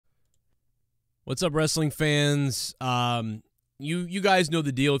What's up, wrestling fans? You guys know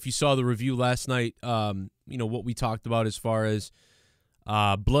the deal. If you saw the review last night, you know what we talked about as far as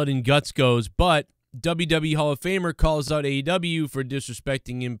blood and guts goes. But WWE Hall of Famer calls out AEW for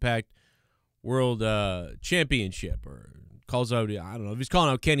disrespecting Impact World Championship, or calls out, I don't know if he's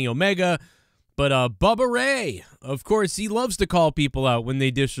calling out Kenny Omega, but Bubba Ray, of course, he loves to call people out when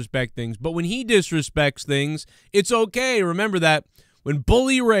they disrespect things. But when he disrespects things, it's okay. Remember that. When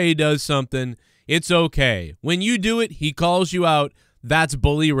Bully Ray does something, it's okay. When you do it, he calls you out. That's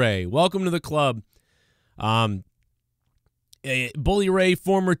Bully Ray. Welcome to the club. Bully Ray,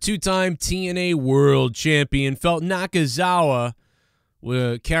 former two-time TNA World Champion, felt Nakazawa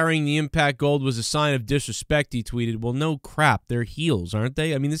carrying the Impact Gold was a sign of disrespect. He tweeted, "Well, no crap. They're heels, aren't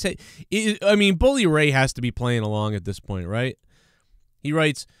they?" I mean, Bully Ray has to be playing along at this point, right? He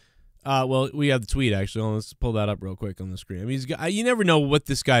writes, well, we have the tweet, actually. Let's pull that up real quick on the screen. I mean, you never know what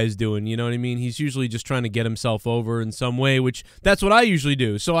this guy is doing, you know what I mean? He's usually just trying to get himself over in some way, which that's what I usually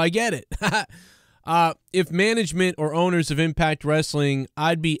do, so I get it. If management or owners of Impact Wrestling,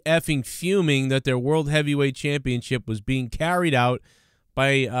 I'd be effing fuming that their World Heavyweight Championship was being carried out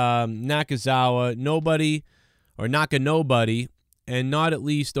by Nakazawa, nobody, or Naka nobody, and not at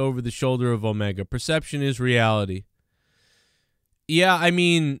least over the shoulder of Omega. Perception is reality. Yeah, I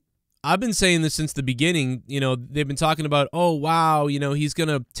mean, I've been saying this since the beginning. You know, they've been talking about, oh, wow, you know, he's going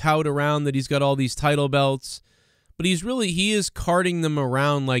to tout around that he's got all these title belts. But he is carting them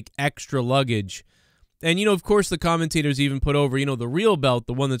around like extra luggage. And, you know, of course, the commentators even put over, you know, the real belt,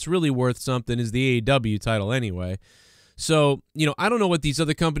 the one that's really worth something, is the AEW title anyway. So, you know, I don't know what these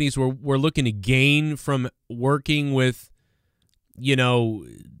other companies were looking to gain from working with, you know,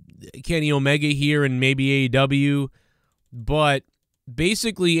 Kenny Omega here and maybe AEW. But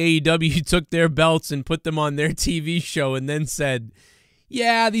basically, AEW took their belts and put them on their TV show and then said,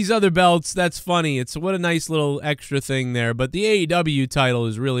 yeah, these other belts, that's funny. It's what a nice little extra thing there. But the AEW title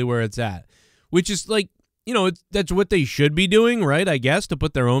is really where it's at, which is like, you know, that's what they should be doing, right? I guess, to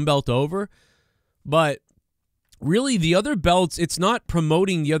put their own belt over. But really, the other belts, it's not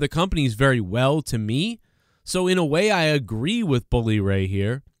promoting the other companies very well to me. So in a way, I agree with Bully Ray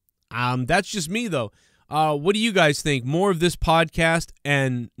here. That's just me, though. What do you guys think? More of this podcast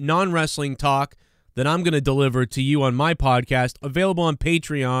and non-wrestling talk that I'm going to deliver to you on my podcast, available on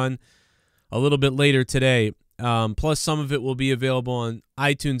Patreon a little bit later today. Plus, some of it will be available on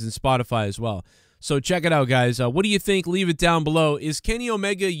iTunes and Spotify as well. So check it out, guys. What do you think? Leave it down below. Is Kenny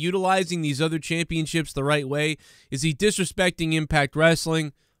Omega utilizing these other championships the right way? Is he disrespecting Impact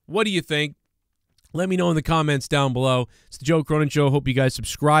Wrestling? What do you think? Let me know in the comments down below. It's the Joe Cronin Show. Hope you guys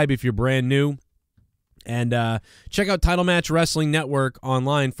subscribe if you're brand new. And check out Title Match Wrestling Network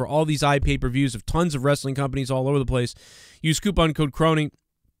online for all these pay-per-views of tons of wrestling companies all over the place. Use coupon code Cronin,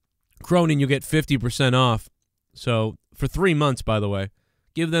 you'll get 50% off. So for 3 months, by the way.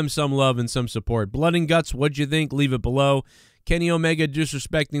 Give them some love and some support. Blood and Guts, what'd you think? Leave it below. Kenny Omega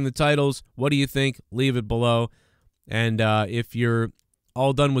disrespecting the titles, what do you think? Leave it below. And if you're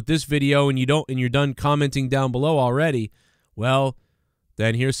all done with this video and you're done commenting down below already, well,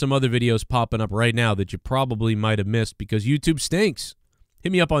 then here's some other videos popping up right now that you probably might have missed because YouTube stinks.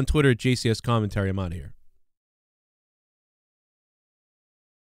 Hit me up on Twitter at JCS Commentary. I'm out of here.